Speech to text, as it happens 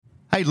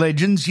Hey,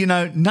 legends,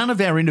 none of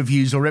our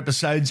interviews or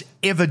episodes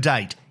ever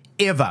date.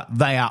 Ever.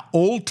 They are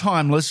all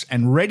timeless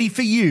and ready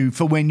for you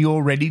for when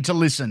you're ready to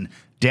listen.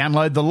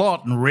 Download the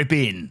lot and rip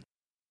in.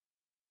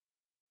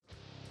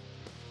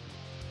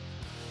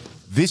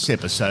 This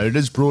episode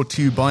is brought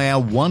to you by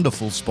our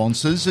wonderful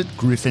sponsors at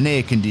Griffin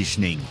Air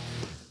Conditioning.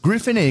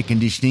 Griffin Air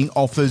Conditioning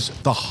offers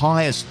the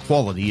highest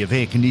quality of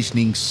air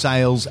conditioning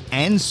sales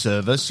and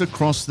service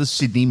across the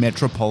Sydney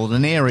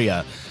metropolitan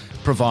area,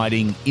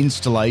 providing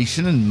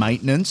installation and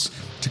maintenance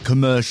to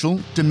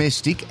commercial,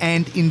 domestic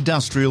and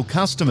industrial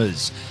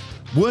customers.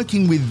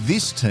 Working with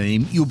this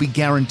team, you'll be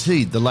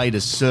guaranteed the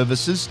latest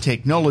services,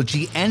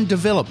 technology and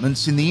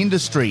developments in the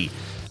industry,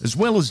 as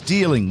well as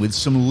dealing with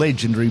some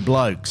legendary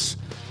blokes.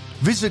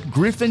 Visit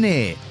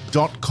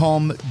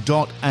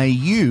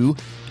griffinair.com.au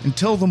and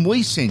tell them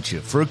we sent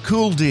you for a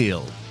cool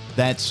deal.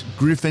 That's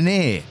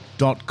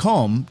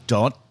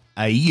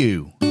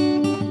griffinair.com.au.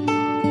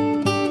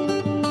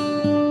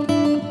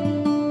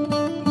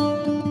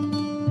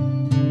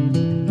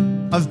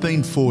 I've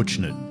been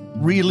fortunate,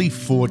 really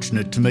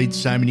fortunate to meet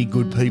so many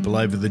good people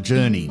over the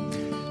journey.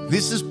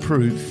 This is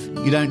proof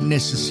you don't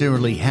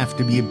necessarily have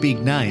to be a big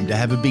name to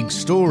have a big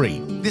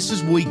story. This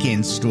is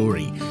Weekend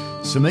Story.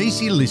 Some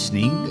easy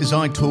listening as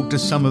I talk to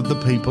some of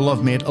the people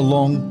I've met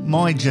along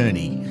my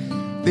journey.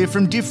 They're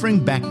from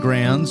differing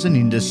backgrounds and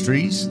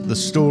industries. The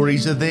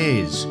stories are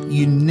theirs,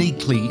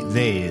 uniquely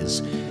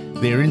theirs.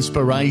 They're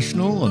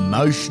inspirational,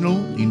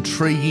 emotional,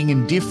 intriguing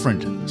and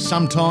different,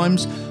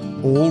 sometimes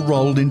all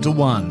rolled into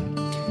one.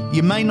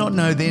 You may not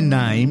know their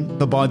name,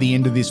 but by the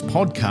end of this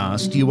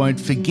podcast, you won't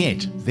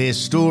forget their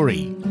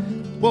story.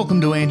 Welcome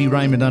to Andy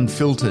Raymond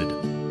Unfiltered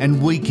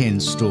and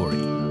Weekend Story.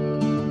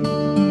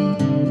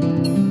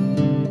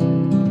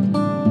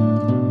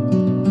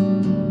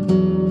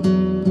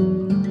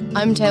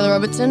 I'm Taylor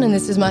Robertson and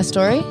this is my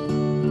story.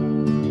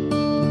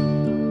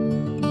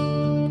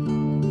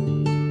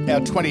 Our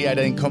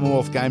 2018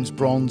 Commonwealth Games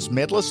bronze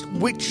medalist,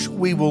 which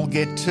we will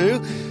get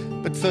to.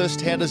 But first,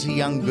 how does a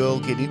young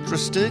girl get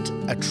interested,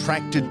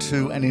 attracted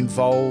to and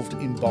involved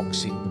in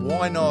boxing?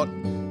 Why not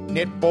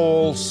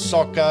netball,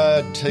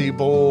 soccer,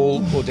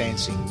 t-ball or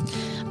dancing?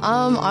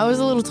 I was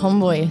a little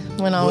tomboy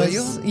when I was...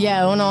 You?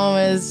 Yeah, when I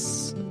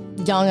was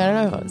young, I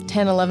don't know,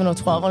 10, 11 or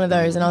 12, one of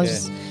those. And I was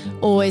just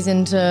always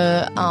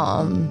into,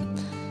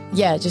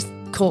 just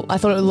cool. I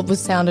thought it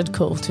sounded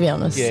cool, to be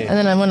honest. Yeah.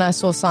 And then when I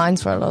saw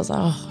signs for it, I was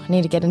like, I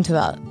need to get into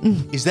that.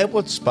 Is that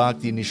what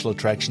sparked the initial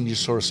attraction? You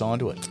saw a sign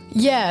to it?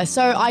 Yeah,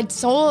 so I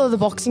saw the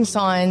boxing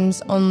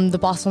signs on the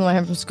bus on the way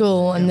home from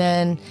school, and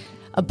then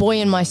a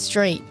boy in my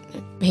street,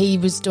 he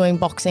was doing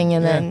boxing,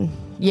 and then,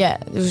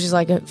 it was just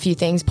like a few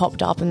things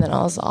popped up, and then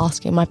I was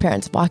asking my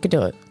parents if I could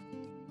do it.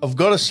 I've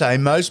got to say,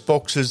 most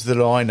boxers that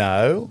I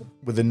know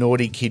were the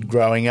naughty kid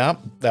growing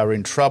up. They were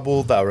in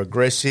trouble, they were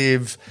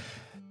aggressive,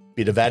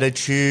 bit of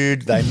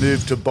attitude. They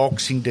moved to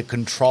boxing to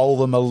control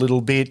them a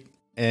little bit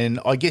and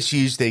I guess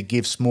use their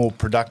gifts more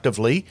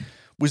productively.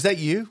 Was that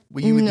you? Were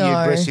you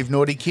the aggressive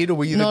naughty kid or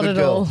were you the good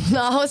girl? Not at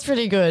all. No, I was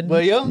pretty good.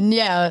 Were you?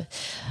 Yeah.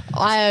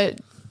 I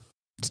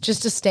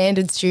just a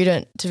standard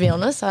student, to be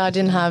honest. I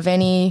didn't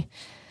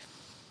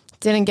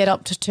get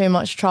up to too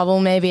much trouble.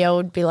 Maybe I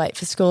would be late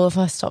for school if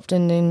I stopped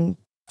in and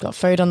got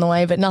food on the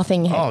way, but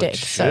nothing hectic. Oh,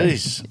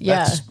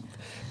 jeez. So,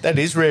 that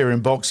is rare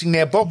in boxing.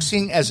 Now,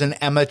 boxing as an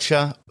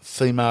amateur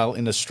female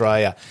in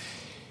Australia,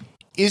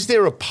 is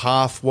there a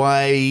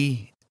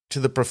pathway to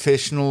the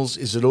professionals?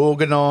 Is it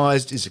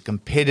organised? Is it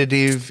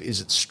competitive?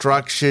 Is it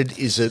structured?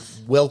 Is it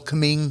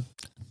welcoming?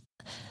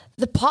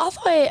 The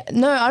pathway,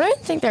 no, I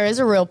don't think there is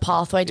a real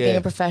pathway to being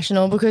a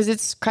professional because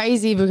it's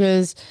crazy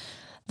because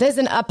there's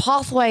a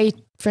pathway,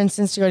 for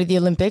instance, to go to the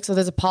Olympics or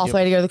there's a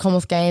pathway to go to the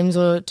Commonwealth Games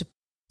or to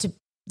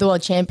the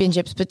World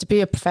Championships, but to be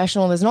a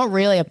professional, there's not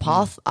really a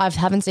path. I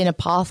haven't seen a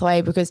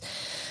pathway because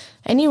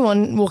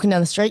anyone walking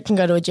down the street can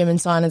go to a gym and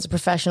sign as a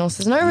professional.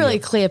 So there's no really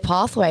clear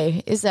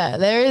pathway, is there?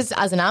 There is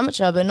as an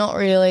amateur, but not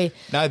really.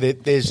 No,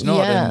 there's not.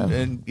 Yeah.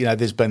 And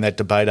there's been that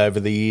debate over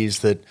the years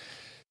that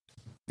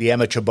the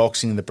amateur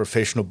boxing and the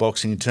professional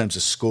boxing in terms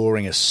of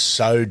scoring are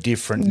so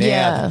different now.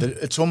 Yeah.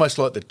 It's almost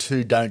like the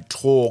two don't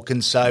talk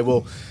and say,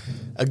 well,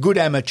 a good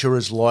amateur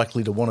is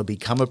likely to want to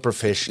become a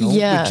professional,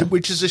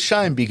 which is a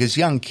shame because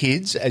young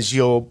kids, as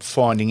you're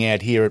finding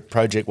out here at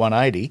Project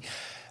 180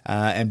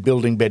 and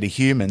Building Better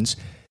Humans,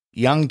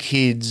 young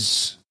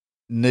kids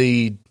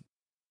need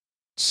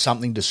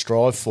something to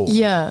strive for.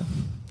 Yeah,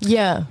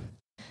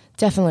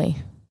 definitely.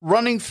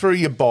 Running through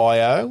your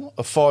bio,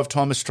 a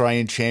 5-time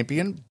Australian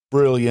champion,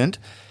 brilliant,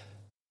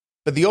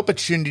 but the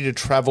opportunity to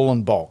travel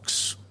and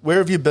box. Where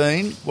have you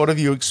been? What have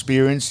you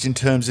experienced in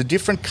terms of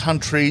different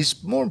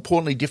countries, more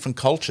importantly, different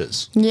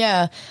cultures?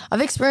 Yeah, I've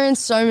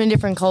experienced so many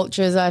different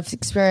cultures. I've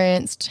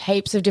experienced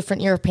heaps of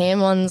different European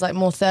ones, like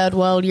more third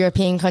world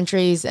European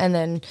countries, and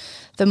then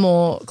the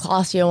more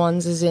classier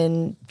ones is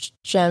in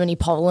Germany,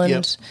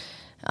 Poland.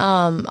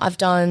 I've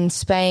done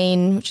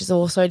Spain, which is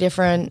also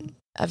different.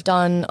 I've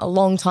done a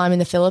long time in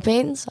the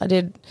Philippines.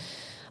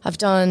 I've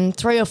done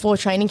 3 or 4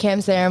 training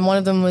camps there, and one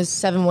of them was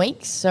 7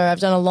 weeks. So I've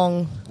done a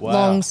long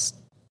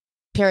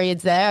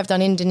periods there. I've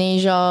done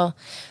Indonesia,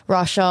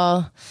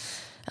 Russia.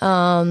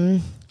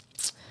 Where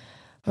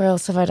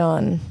else have I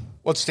done?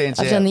 What stands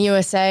out? I've done the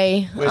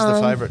USA. Where's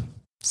the favourite?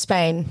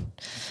 Spain.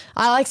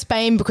 I like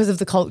Spain because of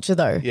the culture,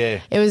 though. Yeah.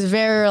 It was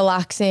very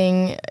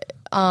relaxing.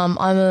 I'm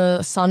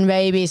a sun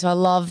baby, so I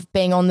love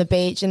being on the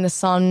beach in the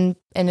sun,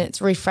 and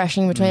it's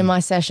refreshing between my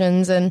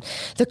sessions. And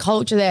the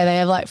culture there, they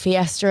have like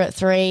fiesta at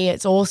 3.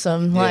 It's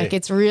awesome. Yeah. Like,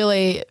 it's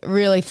really,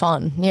 really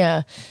fun.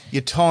 Yeah.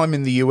 Your time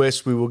in the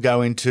US we will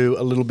go into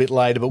a little bit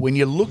later, but when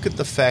you look at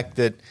the fact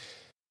that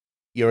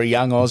you're a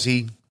young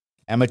Aussie,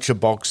 amateur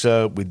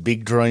boxer with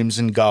big dreams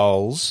and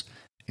goals,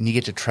 and you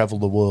get to travel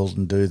the world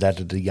and do that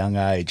at a young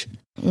age,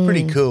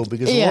 pretty cool,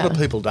 because a lot of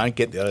people don't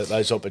get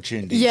those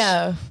opportunities.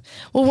 Yeah.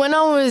 Well, when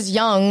I was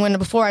young,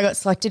 before I got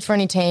selected for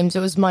any teams, I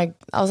was like,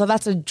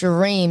 that's a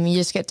dream. You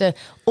just get to,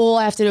 all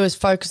I have to do is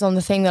focus on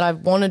the thing that I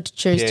wanted to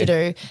choose to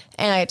do,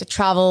 and I get to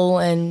travel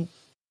and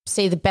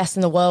see the best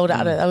in the world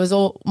at it. It was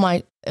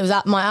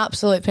at my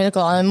absolute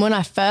pinnacle. And when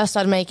I first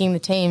started making the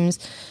teams,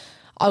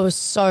 I was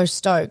so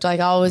stoked. Like,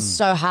 I was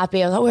so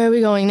happy. I was like, where are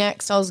we going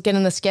next? I was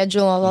getting the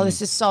schedule. I was like,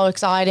 this is so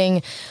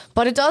exciting.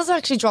 But it does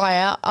actually dry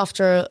out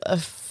after a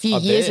few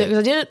years, because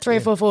I did it 3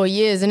 or 4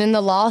 years. And in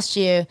the last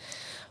year,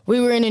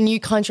 we were in a new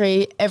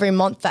country every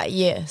month that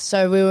year.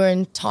 So we were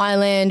in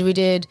Thailand, we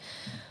did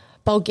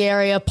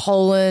Bulgaria,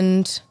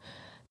 Poland,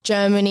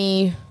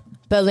 Germany,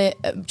 Berlin,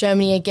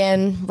 Germany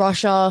again,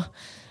 Russia.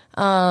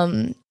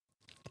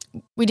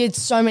 We did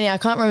so many. I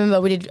can't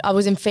remember. I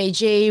was in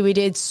Fiji. We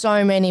did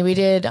so many. We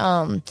did,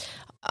 and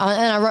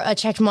I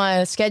checked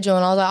my schedule,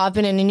 and I was like, I've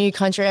been in a new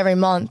country every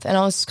month, and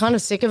I was kind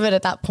of sick of it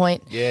at that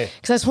point. Yeah,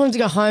 because I just wanted to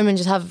go home and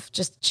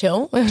just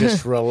chill,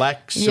 just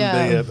relax,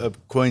 and be a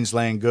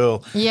Queensland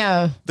girl.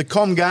 Yeah. The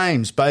Com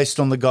Games, based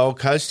on the Gold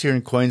Coast here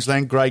in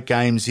Queensland, great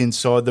games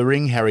inside the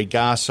ring. Harry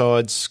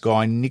Garside,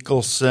 Sky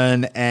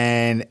Nicholson,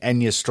 and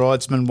Anya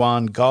Stridesman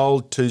won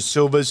gold, 2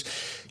 silvers.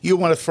 You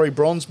won 3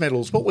 bronze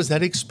medals. What was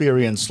that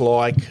experience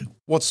like?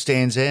 What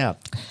stands out?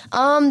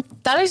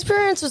 That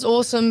experience was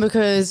awesome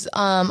because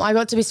I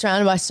got to be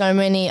surrounded by so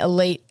many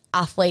elite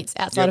athletes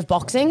outside of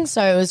boxing.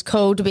 So it was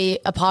cool to be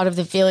a part of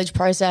the village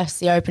process,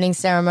 the opening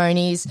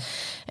ceremonies,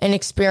 and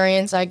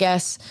experience, I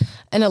guess,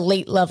 an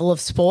elite level of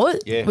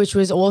sport, which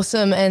was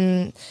awesome,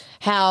 and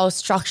how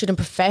structured and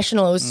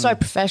professional. It was so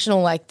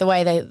professional, like the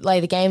way they lay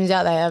the games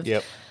out. They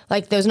have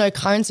like, there's no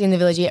currency in the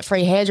village. You get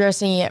free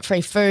hairdressing, you get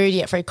free food,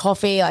 you get free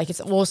coffee. Like, it's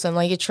awesome.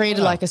 Like, you're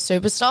treated like a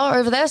superstar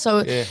over there.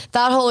 So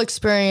that whole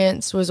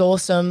experience was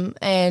awesome.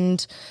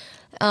 And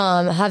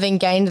having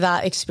gained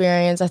that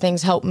experience, I think,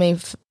 has helped me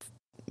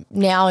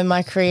now in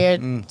my career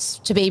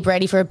to be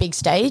ready for a big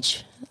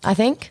stage, I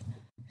think.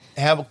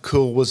 How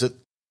cool was it,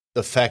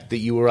 the fact that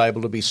you were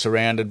able to be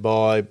surrounded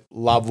by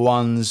loved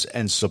ones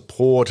and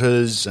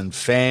supporters and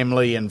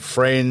family and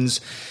friends?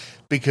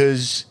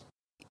 Because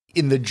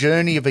in the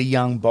journey of a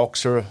young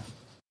boxer,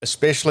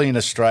 especially in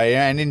Australia,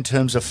 and in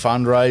terms of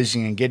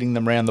fundraising and getting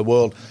them around the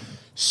world,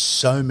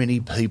 so many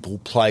people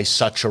play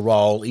such a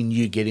role in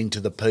you getting to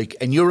the peak,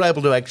 and you're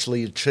able to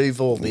actually achieve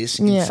all this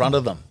in front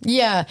of them.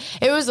 Yeah,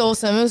 it was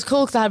awesome. It was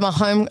cool because I had my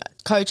home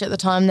coach at the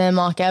time there,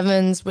 Mark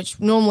Evans, which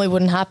normally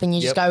wouldn't happen.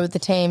 You just go with the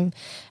team.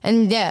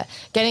 And,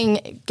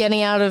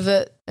 getting out of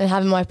it and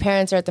having my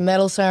parents there at the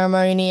medal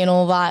ceremony and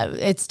all that,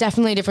 it's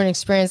definitely a different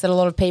experience that a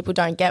lot of people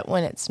don't get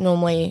when it's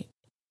normally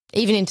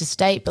even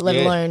interstate, but let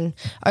alone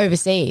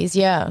overseas.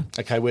 Yeah.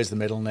 Okay, where's the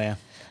medal now?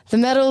 The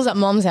medal's at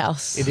Mum's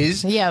house. It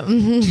is? Yeah. Do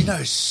you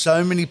know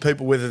so many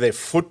people, whether they're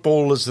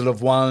footballers that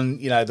have won,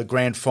 the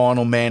grand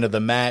final man of the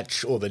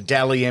match or the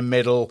Dally M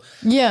medal,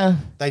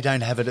 they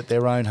don't have it at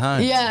their own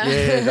home. Yeah.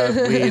 Yeah,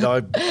 they're weird.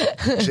 I'd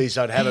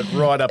have it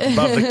right up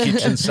above the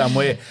kitchen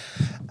somewhere.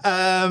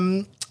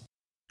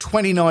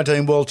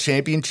 2019 World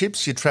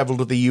Championships, you travelled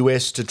to the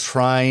US to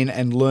train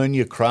and learn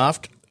your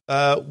craft.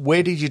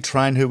 Where did you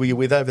train? Who were you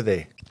with over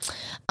there?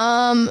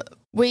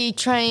 We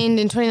trained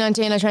in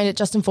 2019. I trained at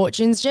Justin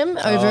Fortune's gym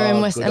over in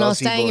West, and I was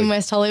staying in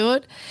West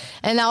Hollywood.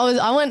 And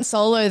I went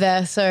solo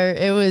there, so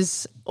it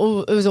was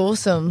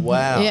awesome.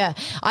 Wow. Yeah,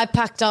 I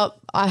packed up.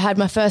 I had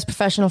my first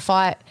professional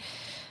fight,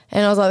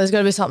 and I was like, "There's got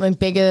to be something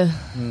bigger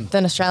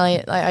than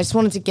Australia." Like, I just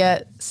wanted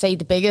to see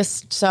the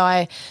biggest.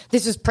 So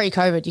this was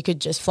pre-COVID. You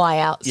could just fly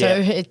out. So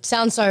it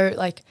sounds so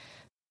like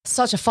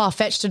such a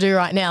far-fetched to do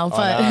right now,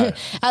 but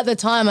at the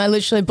time, I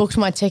literally booked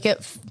my ticket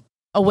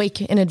a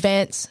week in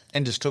advance.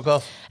 And just took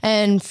off?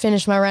 And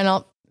finished my run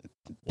up,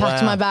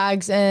 packed my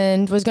bags,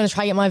 and was going to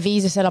try to get my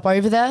visa set up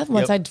over there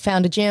once I'd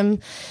found a gym.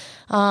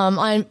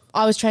 I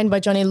was trained by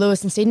Johnny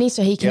Lewis in Sydney,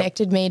 so he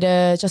connected me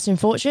to Justin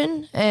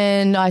Fortune,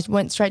 and I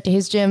went straight to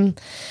his gym.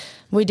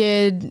 We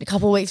did a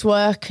couple of weeks'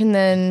 work, and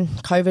then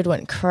COVID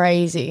went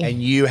crazy.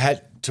 And you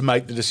had to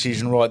make the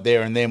decision right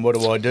there and then, what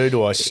do I do?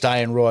 Do I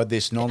stay and ride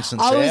this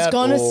nonsense out? I was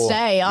going to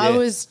stay. Yeah. I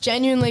was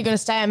genuinely going to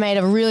stay. I made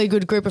a really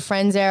good group of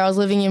friends there. I was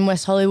living in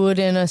West Hollywood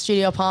in a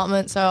studio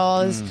apartment, so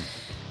I was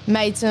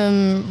made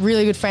some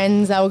really good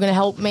friends that were going to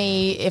help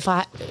me if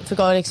it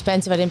got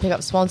expensive. I didn't pick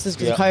up sponsors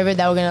because of COVID.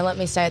 They were going to let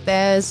me stay at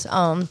theirs.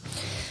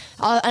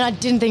 And I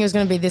didn't think it was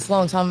going to be this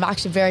long, so I'm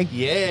actually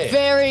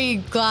very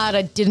glad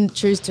I didn't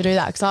choose to do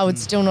that because I would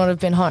still not have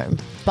been home.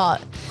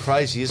 But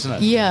crazy, isn't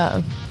it?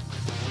 Yeah.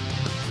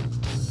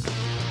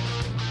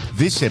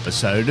 This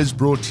episode is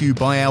brought to you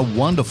by our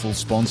wonderful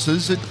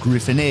sponsors at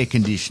Griffin Air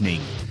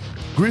Conditioning.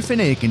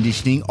 Griffin Air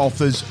Conditioning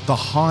offers the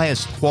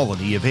highest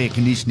quality of air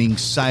conditioning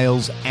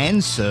sales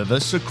and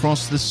service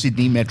across the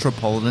Sydney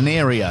metropolitan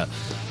area,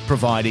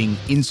 providing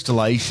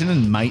installation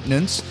and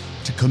maintenance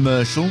to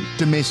commercial,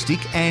 domestic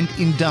and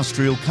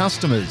industrial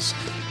customers.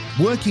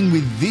 Working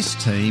with this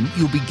team,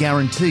 you'll be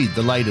guaranteed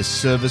the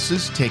latest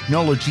services,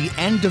 technology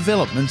and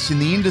developments in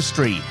the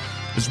industry,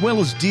 as well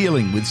as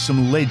dealing with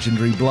some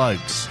legendary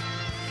blokes.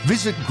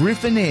 Visit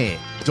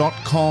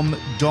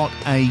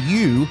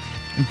griffinair.com.au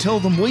and tell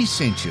them we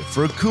sent you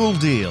for a cool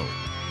deal.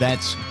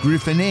 That's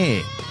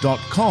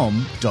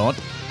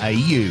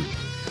griffinair.com.au.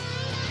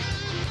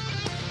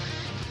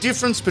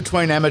 Difference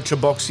between amateur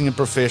boxing and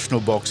professional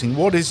boxing,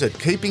 what is it?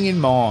 Keeping in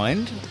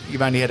mind,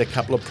 you've only had a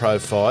couple of pro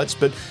fights,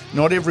 but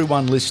not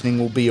everyone listening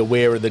will be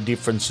aware of the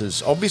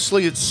differences.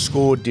 Obviously, it's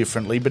scored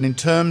differently, but in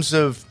terms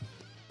of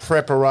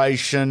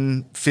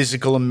preparation,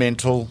 physical and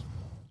mental,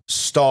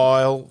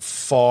 style,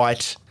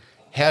 fight,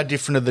 how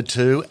different are the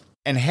two,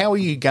 and how are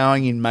you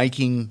going in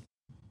making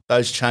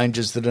those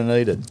changes that are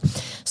needed?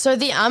 So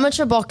the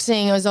amateur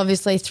boxing was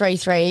obviously 3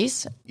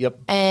 threes. Yep.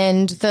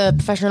 And the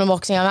professional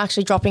boxing, I'm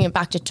actually dropping it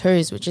back to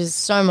 2s, which is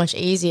so much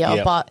easier.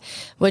 Yep. But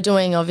we're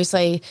doing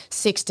obviously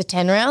 6 to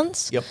 10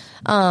 rounds. Yep.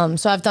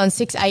 So I've done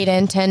 6, 8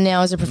 and 10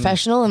 now as a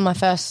professional in my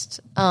first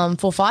 4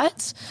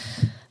 fights.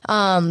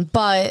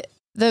 But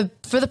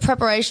for the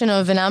preparation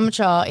of an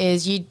amateur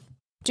is you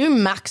do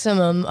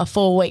maximum a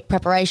 4-week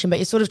preparation, but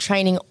you're sort of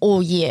training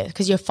all year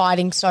because you're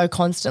fighting so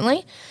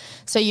constantly.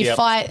 So you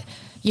fight,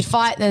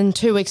 then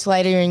 2 weeks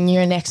later you're in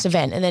your next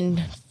event, and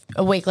then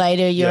a week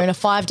later you're in a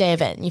 5-day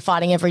event and you're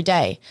fighting every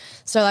day.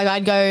 So like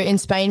I'd go in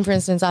Spain, for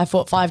instance, I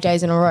fought 5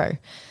 days in a row.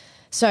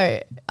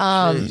 So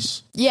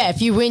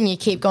if you win, you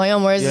keep going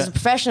on. Whereas as a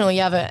professional,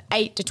 you have an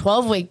 8 to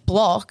 12 week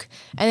block,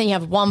 and then you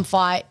have one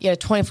fight, you have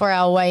a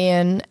 24-hour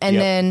weigh-in, and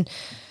then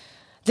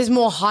there's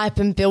more hype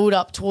and build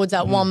up towards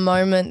that one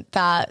moment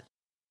that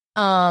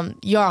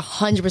you're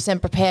 100%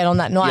 prepared on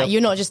that night.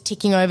 You're not just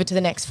ticking over to the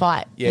next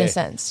fight in a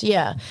sense.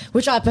 Yeah,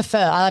 which I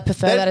prefer. I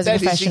prefer that as a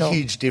professional. That is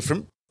a huge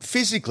difference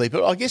physically,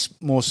 but I guess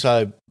more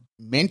so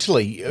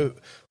mentally,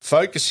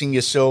 focusing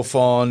yourself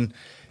on,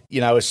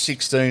 a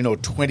 16 or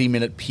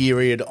 20-minute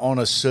period on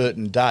a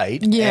certain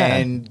date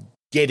and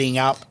getting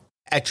up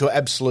at your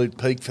absolute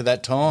peak for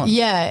that time.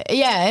 Yeah,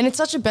 and it's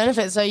such a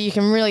benefit, so you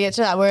can really get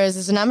to that. Whereas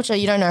as an amateur,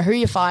 you don't know who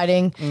you're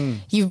fighting.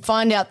 You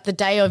find out the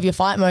day of your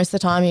fight most of the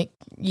time.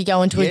 You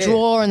go into a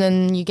draw and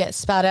then you get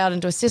spat out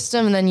into a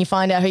system, and then you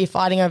find out who you're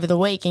fighting over the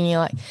week, and you're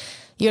like,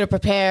 you got to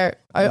prepare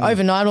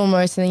overnight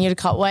almost, and then you got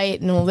to cut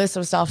weight and all this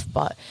sort of stuff.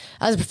 But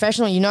as a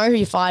professional, you know who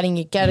you're fighting,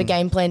 you get a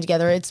game plan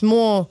together. It's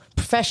more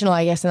professional,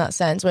 I guess, in that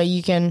sense, where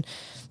you can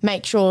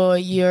make sure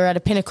you're at a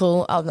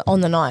pinnacle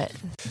on the night.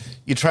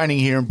 You're training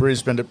here in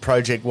Brisbane at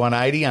Project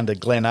 180 under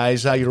Glenn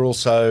Azer. You're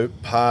also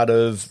part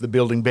of the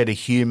Building Better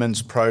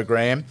Humans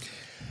program.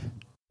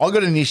 I've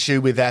got an issue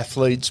with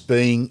athletes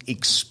being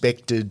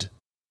expected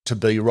to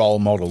be role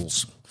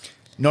models.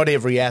 Not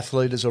every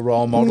athlete is a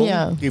role model,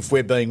 if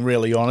we're being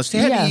really honest.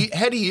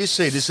 How do you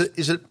see it?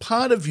 Is it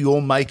part of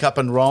your makeup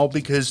and role?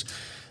 Because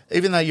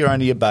even though you're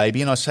only a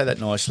baby, and I say that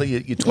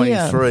nicely, you're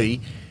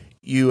 23,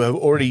 you have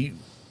already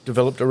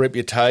developed a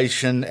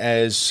reputation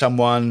as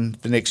someone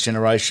the next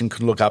generation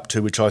can look up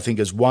to, which I think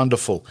is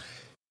wonderful.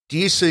 Do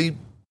you see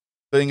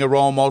being a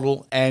role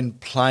model and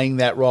playing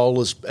that role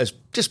as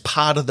just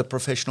part of the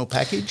professional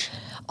package?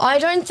 I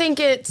don't think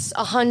it's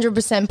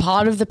 100%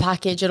 part of the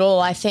package at all.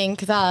 I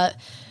think that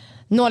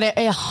not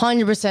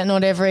 100%,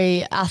 not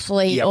every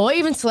athlete or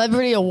even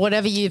celebrity or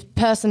whatever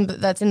person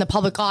that's in the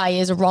public eye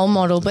is a role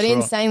model. But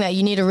in saying that,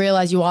 you need to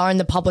realize you are in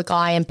the public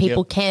eye and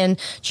people can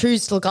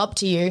choose to look up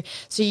to you.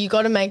 So you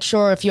got to make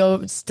sure if you're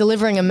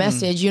delivering a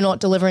message, you're not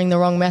delivering the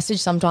wrong message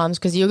sometimes,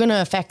 because you're going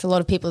to affect a lot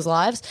of people's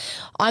lives.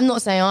 I'm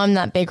not saying I'm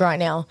that big right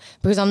now,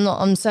 because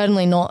I'm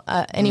certainly not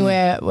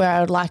anywhere where I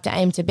would like to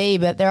aim to be.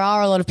 But there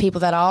are a lot of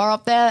people that are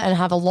up there and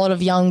have a lot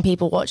of young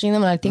people watching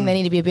them, and I think they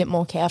need to be a bit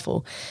more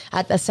careful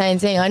at the same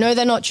thing. I know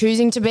they're not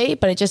choosing to be,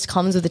 but it just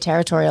comes with the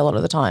territory a lot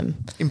of the time.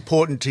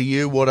 Important to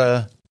you what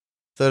a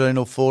 13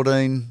 or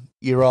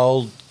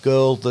 14-year-old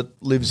girl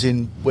that lives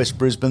in West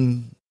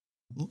Brisbane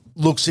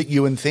looks at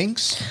you and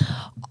thinks?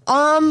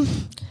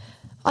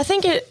 I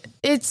think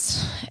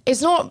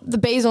it's not the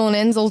be's all and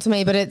ends all to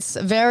me, but it's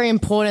very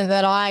important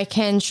that I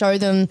can show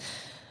them.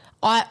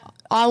 I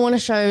want to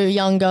show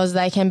young girls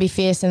they can be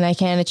fierce and they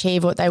can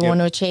achieve what they want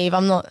to achieve.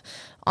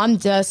 I'm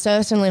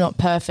certainly not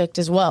perfect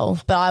as well,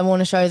 but I want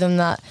to show them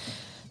that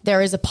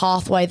there is a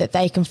pathway that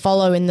they can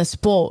follow in the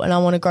sport, and I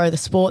want to grow the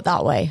sport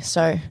that way.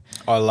 So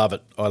I love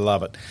it.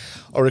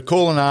 I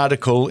recall an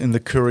article in the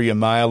Courier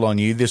Mail on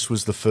you. This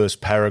was the first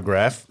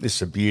paragraph. This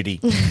is a beauty.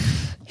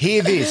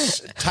 Hear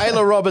this.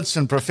 Taylor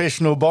Robertson,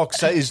 professional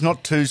boxer, is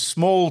not too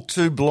small,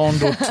 too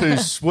blonde or too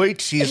sweet.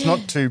 She is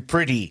not too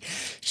pretty.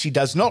 She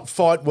does not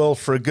fight well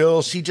for a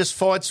girl. She just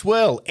fights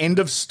well. End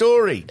of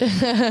story.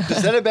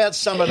 Does that about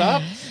sum it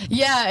up?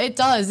 Yeah, it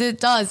does.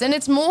 It does. And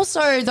it's more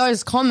so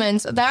those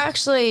comments, they're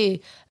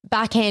actually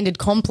backhanded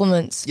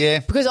compliments. Yeah.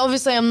 Because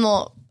obviously I'm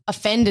not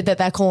offended that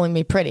they're calling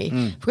me pretty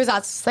because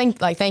thank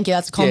you,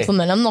 that's a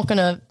compliment. I'm not going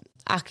to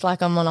act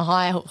like I'm on a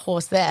high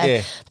horse there.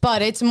 Yeah.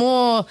 But it's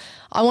more,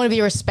 I want to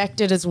be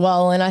respected as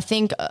well. And I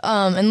think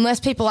unless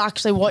people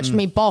actually watch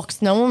me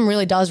box, no one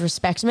really does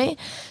respect me.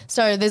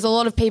 So there's a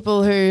lot of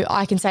people who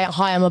I can say,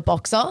 hi, I'm a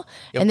boxer.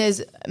 Yep. And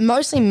there's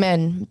mostly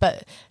men,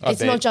 but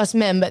it's not just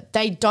men, but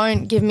they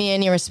don't give me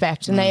any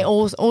respect. And they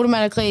all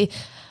automatically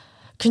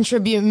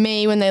contribute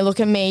me when they look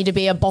at me to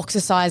be a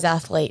boxer size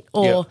athlete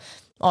or,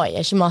 oh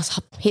yeah, she must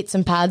hit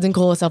some pads and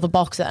call herself a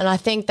boxer. And I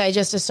think they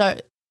just are so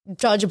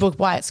judge a book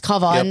by its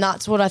cover, and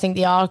that's what I think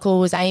the article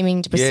was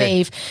aiming to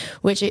perceive,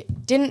 which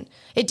it didn't.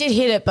 It did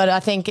hit it, but I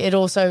think it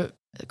also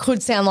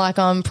could sound like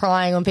I'm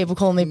prying on people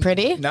calling me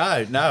pretty. No,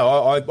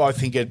 I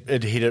think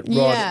it hit it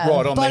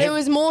right on. But it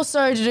was more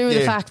so to do with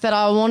the fact that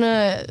I want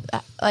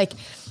to, like,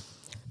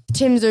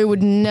 Tim Tszyu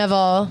would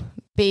never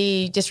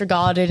be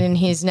disregarded in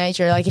his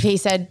nature. Like if he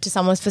said to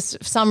someone for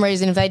some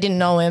reason, if they didn't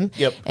know him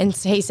and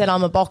he said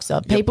I'm a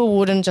boxer, people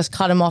wouldn't just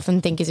cut him off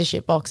and think he's a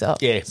shit boxer.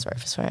 Yeah. Sorry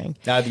for swearing.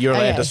 No, you're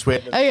allowed to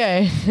swear.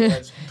 Okay.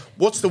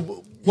 What's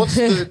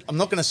the I'm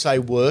not going to say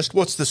worst,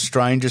 what's the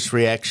strangest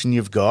reaction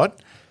you've got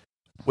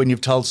when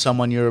you've told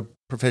someone you're a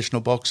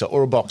professional boxer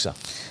or a boxer?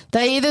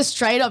 They either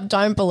straight up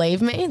don't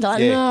believe me, they're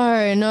like,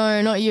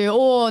 no, not you.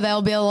 Or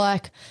they'll be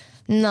like,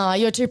 no,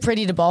 you're too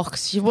pretty to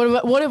box.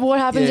 What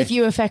happens if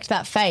you affect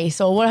that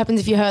face, or what happens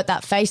if you hurt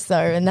that face though?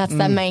 And that's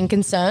their main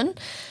concern.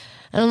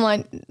 And I'm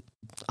like,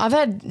 I've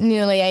had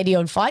nearly 80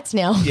 odd fights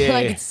now. Yeah.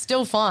 Like it's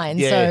still fine.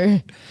 Yeah.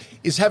 So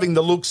is having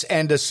the looks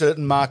and a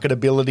certain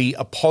marketability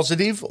a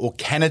positive, or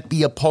can it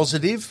be a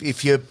positive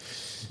if you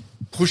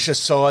push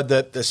aside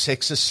the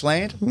sexist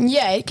slant?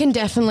 Yeah, it can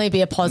definitely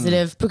be a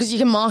positive because you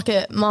can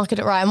market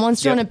it right. And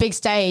once you're on a big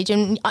stage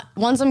and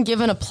once I'm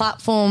given a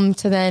platform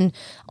to then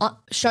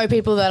show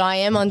people that I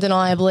am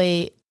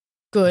undeniably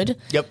good,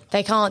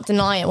 they can't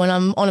deny it when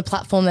I'm on a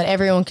platform that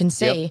everyone can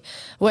see.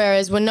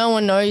 Whereas when no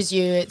one knows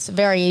you, it's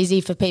very easy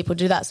for people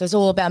to do that. So it's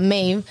all about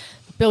me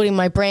building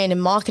my brand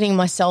and marketing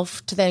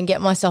myself to then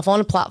get myself on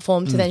a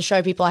platform to then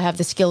show people I have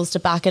the skills to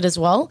back it as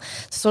well.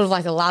 It's sort of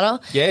like a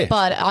ladder. Yeah.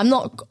 But I'm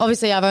not,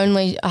 obviously I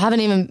haven't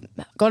even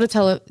got a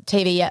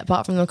TV yet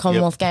apart from the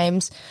Commonwealth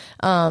Games.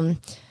 But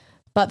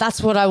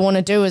that's what I want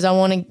to do is I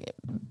want to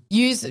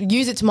use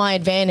it to my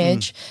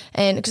advantage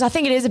and because I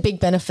think it is a big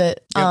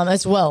benefit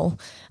as well.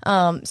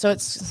 So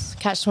it's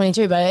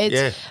catch-22,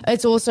 but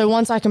it's also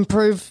once I can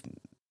prove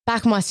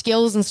back my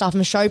skills and stuff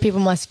and show people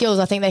my skills,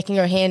 I think they can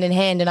go hand in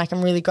hand and I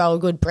can really grow a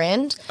good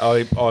brand.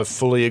 I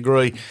fully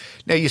agree.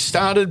 Now, you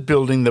started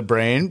building the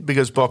brand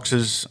because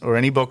boxers, or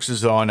any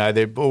boxers I know,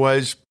 they're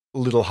always a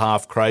little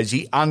half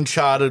crazy.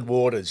 Uncharted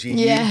waters, your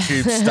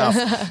YouTube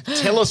stuff.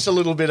 Tell us a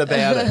little bit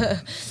about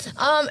it.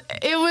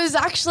 It was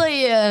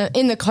actually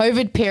in the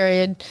COVID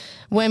period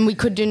when we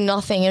could do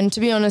nothing. And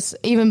to be honest,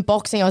 even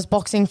boxing, I was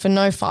boxing for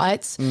no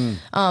fights.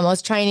 I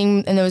was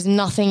training and there was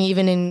nothing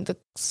even in the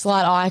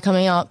slight eye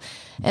coming up.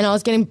 And I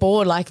was getting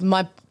bored. Like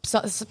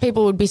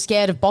people would be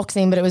scared of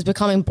boxing, but it was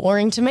becoming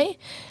boring to me.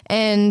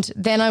 And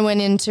then I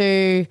went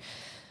into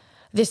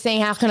this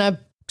thing, how can I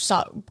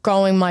start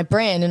growing my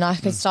brand and I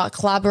could start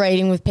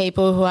collaborating with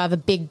people who have a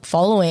big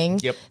following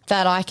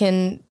that I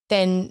can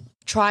then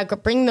try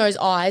bring those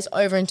eyes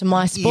over into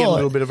my sport. Yeah, a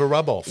little bit of a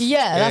rub off.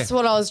 Yeah, that's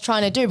what I was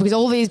trying to do because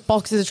all these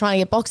boxers are trying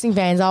to get boxing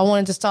fans. I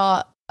wanted to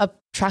start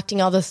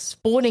attracting other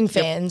sporting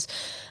fans.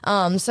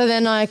 So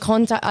then I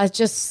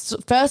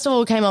just first of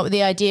all came up with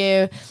the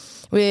idea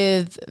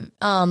with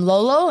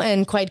Lolo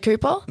and Quade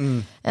Cooper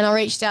and I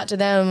reached out to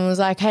them and was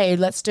like, hey,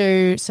 let's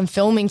do some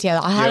filming together.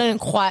 I hadn't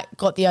quite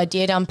got the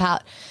idea down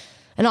pat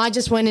and I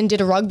just went and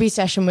did a rugby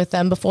session with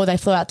them before they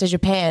flew out to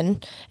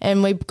Japan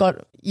and we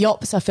got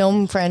Yops, a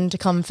film friend, to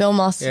come film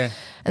us. Yeah.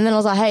 And then I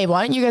was like, hey,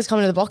 why don't you guys come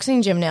to the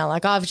boxing gym now?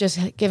 Like I've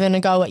just given a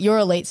go at your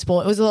elite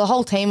sport. It was the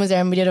whole team was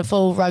there and we did a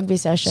full rugby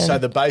session. So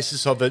the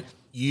basis of it,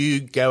 you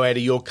go out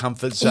of your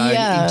comfort zone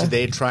into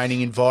their training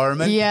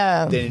environment,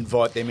 then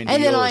invite them into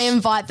yours. And then I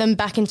invite them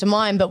back into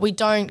mine, but we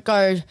don't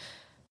go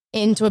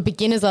into a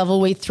beginner's level.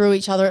 We threw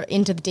each other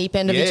into the deep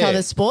end of each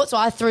other's sport. So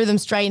I threw them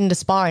straight into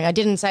sparring. I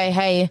didn't say,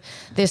 hey,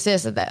 this,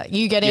 that.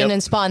 You get in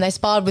and spar. And they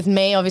sparred with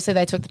me. Obviously,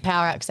 they took the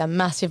power out because they're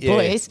massive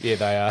boys. Yeah,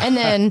 they are. And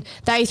then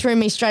they threw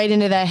me straight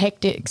into their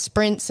hectic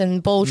sprints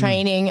and ball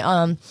training.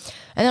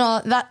 And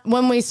then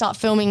when we start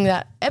filming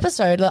that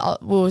episode,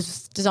 we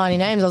was designing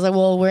names. I was like,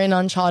 well, we're in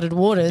uncharted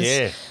waters.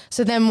 Yeah.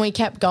 So then we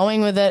kept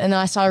going with it. And then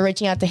I started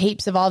reaching out to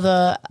heaps of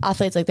other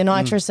athletes like the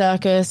Nitro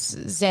Circus,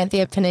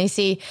 Xanthia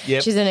Panisi.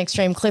 Yep. She's an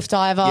extreme cliff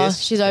diver.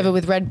 Yes. She's over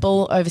with Red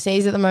Bull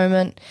overseas at the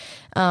moment.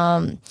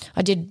 I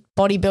did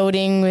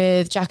bodybuilding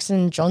with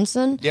Jackson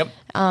Johnson. Yep.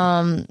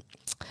 I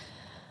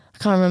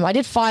can't remember. I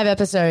did 5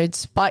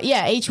 episodes, but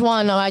yeah, each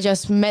one I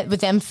just met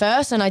with them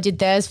first and I did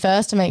theirs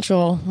first to make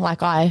sure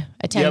like I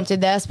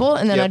attempted their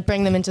sport, and then I'd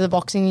bring them into the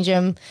boxing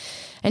gym.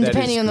 And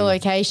depending on the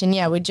location,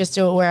 we'd just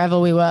do it wherever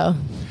we were.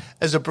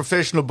 As a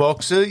professional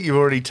boxer, you've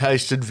already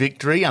tasted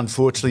victory.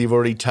 Unfortunately, you've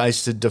already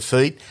tasted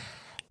defeat.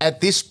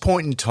 At this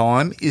point in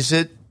time, is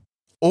it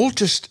all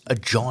just a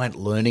giant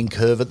learning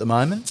curve at the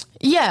moment?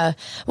 Yeah.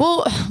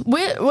 Well,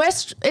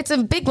 it's a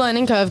big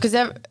learning curve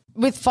because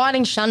with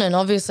fighting Shannon,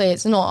 obviously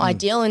it's not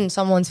ideal in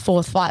someone's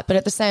 4th fight, but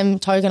at the same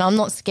token, I'm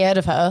not scared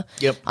of her.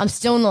 Yep. I'm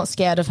still not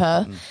scared of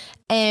her.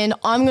 And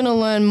I'm going to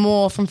learn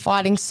more from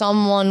fighting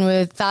someone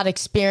with that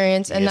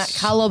experience and that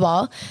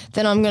caliber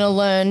than I'm going to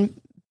learn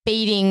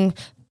beating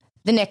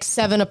the next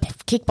 7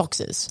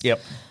 kickboxers.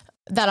 Yep.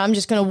 That I'm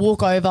just going to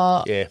walk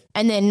over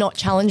and then not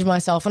challenge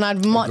myself. And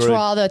I'd much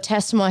rather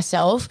test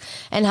myself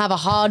and have a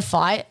hard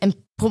fight and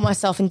put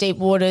myself in deep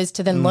waters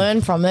to then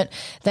learn from it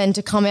than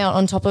to come out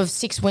on top of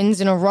 6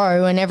 wins in a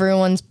row and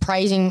everyone's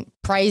praising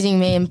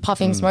me and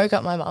puffing smoke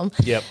up my bum.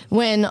 Yep.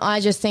 When I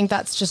just think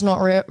that's just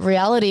not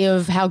reality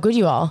of how good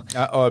you are.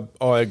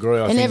 I agree.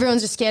 I think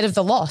everyone's just scared of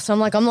the loss. I'm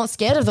like, I'm not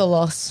scared of the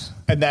loss.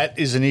 And that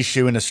is an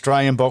issue in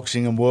Australian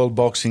boxing and world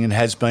boxing and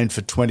has been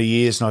for 20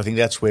 years. And I think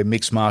that's where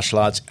mixed martial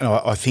arts, and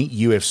I think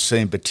UFC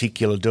in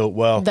particular, do it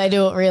well. They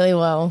do it really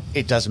well.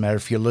 It doesn't matter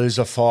if you lose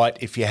a fight,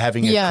 if you're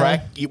having a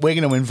crack, we're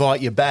going to invite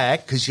you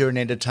back because you're an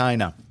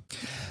entertainer.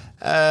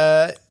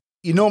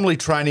 You're normally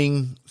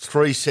training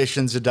 3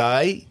 sessions a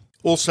day,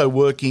 also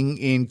working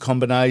in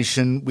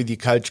combination with your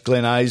coach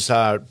Glenn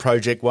Azar at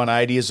Project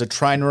 180 as a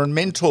trainer and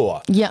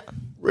mentor. Yeah.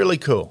 Really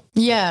cool.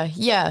 Yeah.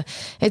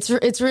 It's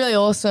really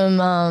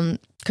awesome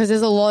because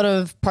there's a lot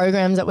of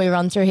programs that we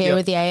run through here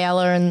with the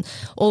ALA and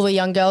all the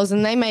young girls,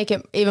 and they make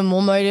it even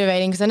more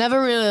motivating because I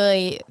never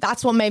really –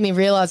 that's what made me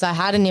realise I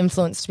had an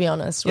influence, to be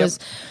honest, was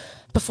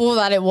before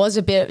that it was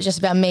a bit just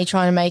about me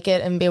trying to make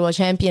it and be a world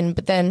champion,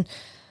 but then –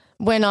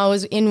 when I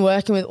was in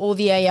working with all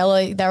the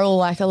ALA, they're all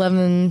like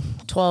 11,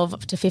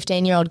 12 to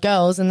 15-year-old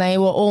girls, and they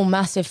were all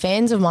massive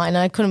fans of mine. And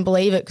I couldn't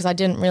believe it because I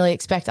didn't really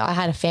expect that I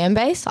had a fan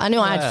base. I knew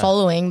I had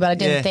following, but I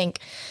didn't think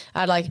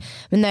I'd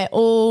and they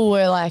all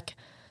were like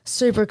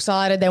super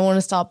excited. They want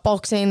to start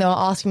boxing. They were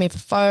asking me for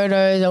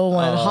photos. They all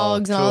wanted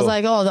hugs. And I was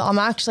like, I'm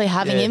actually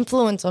having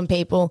influence on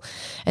people.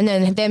 And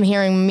then them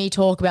hearing me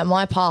talk about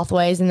my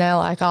pathways and they're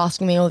like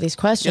asking me all these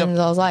questions,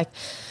 I was like,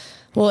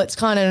 well, it's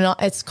kind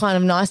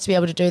of nice to be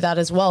able to do that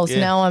as well. So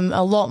now I'm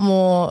a lot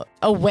more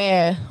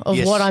aware of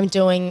what I'm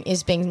doing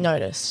is being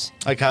noticed.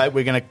 Okay,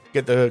 we're going to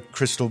get the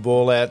crystal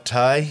ball out,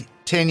 Tay.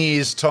 10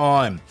 years'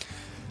 time.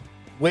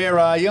 Where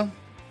are you?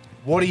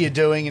 What are you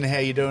doing and how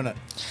are you doing it?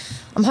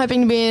 I'm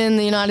hoping to be in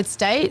the United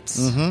States.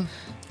 Mm-hmm.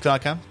 Can I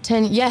come?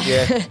 10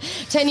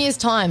 years'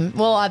 time.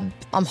 Well,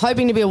 I'm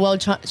hoping to be a world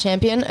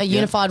champion, a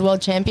unified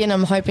world champion.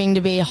 I'm hoping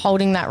to be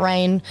holding that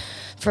reign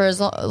for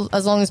as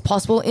long as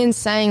possible. In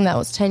saying that,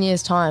 was 10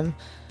 years' time.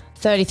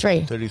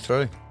 33.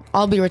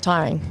 I'll be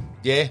retiring.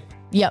 Yeah?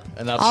 Yep.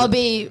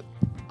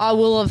 I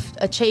will have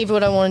achieved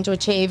what I wanted to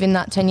achieve in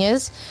that 10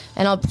 years.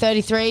 And I'll be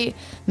 33,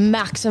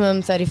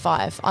 maximum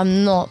 35.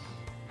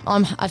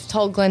 I've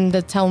told Glenn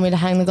to tell me to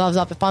hang the gloves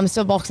up. If I'm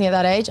still boxing at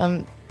that age,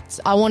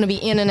 I want to be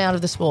in and out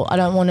of the sport. I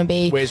don't want to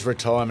be... Where's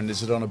retirement?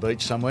 Is it on a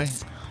beach somewhere?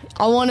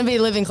 I want to be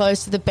living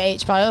close to the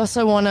beach, but I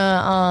also want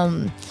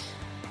to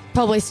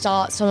probably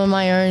start some of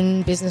my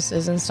own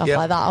businesses and stuff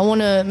like that. I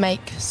want to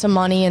make some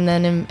money and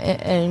then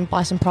and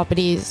buy some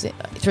properties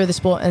through the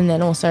sport and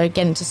then also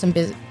get into some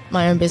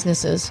my own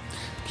businesses.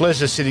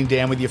 Pleasure sitting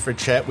down with you for a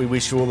chat. We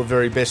wish you all the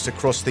very best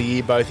across the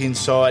year, both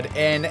inside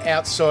and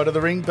outside of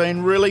the ring.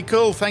 Been really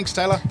cool. Thanks,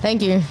 Taylor.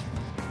 Thank you.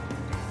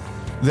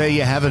 There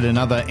you have it,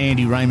 another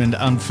Andy Raymond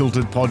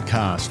Unfiltered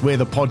podcast. We're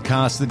the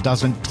podcast that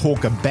doesn't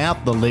talk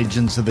about the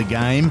legends of the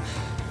game.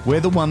 We're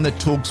the one that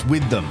talks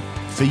with them,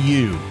 for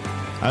you.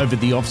 Over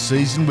the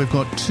off-season, we've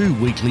got 2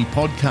 weekly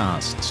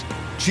podcasts.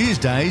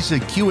 Tuesday's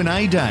a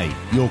Q&A day.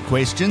 Your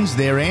questions,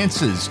 their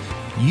answers.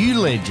 You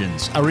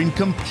legends are in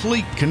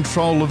complete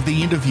control of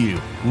the interview.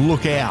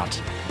 Look out.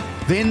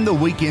 Then the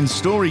weekend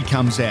story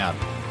comes out.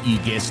 You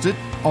guessed it,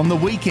 on the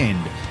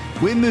weekend.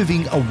 We're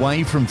moving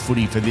away from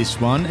footy for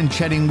this one and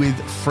chatting with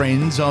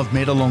friends I've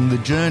met along the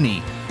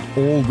journey,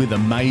 all with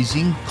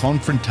amazing,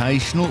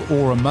 confrontational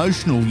or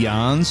emotional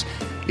yarns.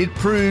 It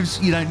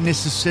proves you don't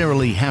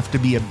necessarily have to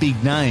be a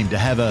big name to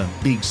have a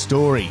big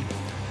story.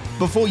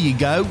 Before you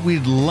go,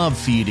 we'd love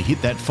for you to hit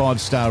that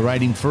 5-star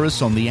rating for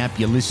us on the app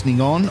you're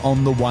listening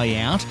on the way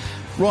out.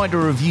 Write a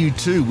review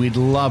too, we'd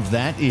love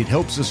that. It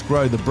helps us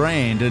grow the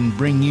brand and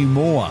bring you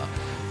more.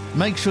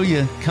 Make sure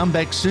you come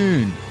back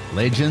soon,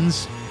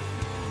 legends.